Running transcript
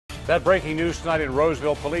That breaking news tonight in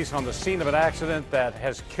Roseville. Police on the scene of an accident that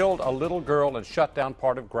has killed a little girl and shut down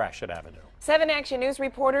part of Gratiot Avenue. 7 Action News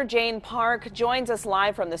reporter Jane Park joins us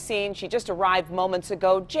live from the scene. She just arrived moments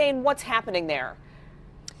ago. Jane, what's happening there?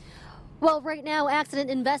 Well, right now,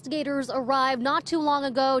 accident investigators arrived not too long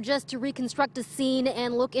ago just to reconstruct a scene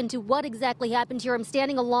and look into what exactly happened here. I'm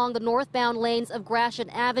standing along the northbound lanes of Gratiot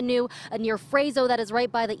Avenue near Frazo, that is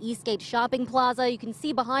right by the Eastgate Shopping Plaza. You can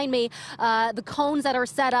see behind me the cones that are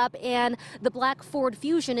set up and the black Ford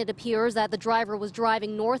Fusion. It appears that the driver was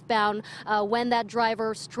driving northbound when that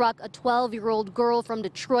driver struck a 12-year-old girl from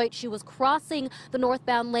Detroit. She was crossing the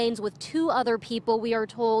northbound lanes with 2 other people, we are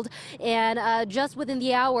told, and just within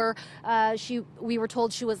the hour, we were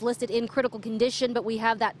told she was listed in critical condition, but we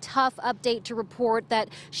have that tough update to report that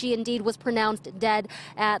she indeed was pronounced dead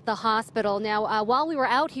at the hospital. Now, while we were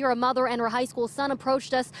out here, a mother and her high school son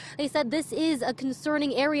approached us. They said this is a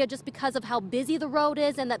concerning area just because of how busy the road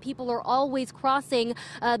is and that people are always crossing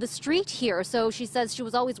the street here. So she says she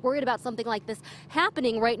was always worried about something like this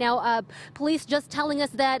happening. Right now, police just telling us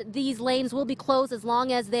that these lanes will be closed as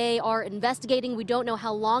long as they are investigating. We don't know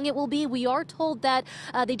how long it will be. We are told that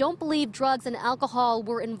they don't believe drugs and alcohol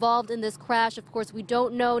were involved in this crash. Of course, we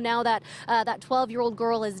don't know now that that 12-year-old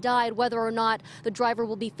girl has died whether or not the driver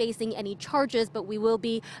will be facing any charges, but we will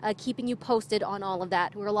be keeping you posted on all of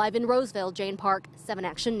that. We're live in Roseville. Jane Park, 7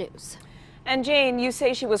 Action News. And Jane, you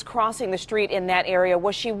say she was crossing the street in that area.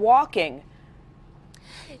 Was she walking?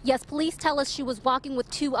 Yes, police tell us she was walking with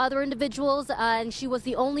 2 other individuals, and she was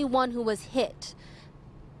the only one who was hit.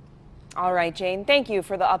 All right, Jane, thank you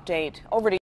for the update. Over to you.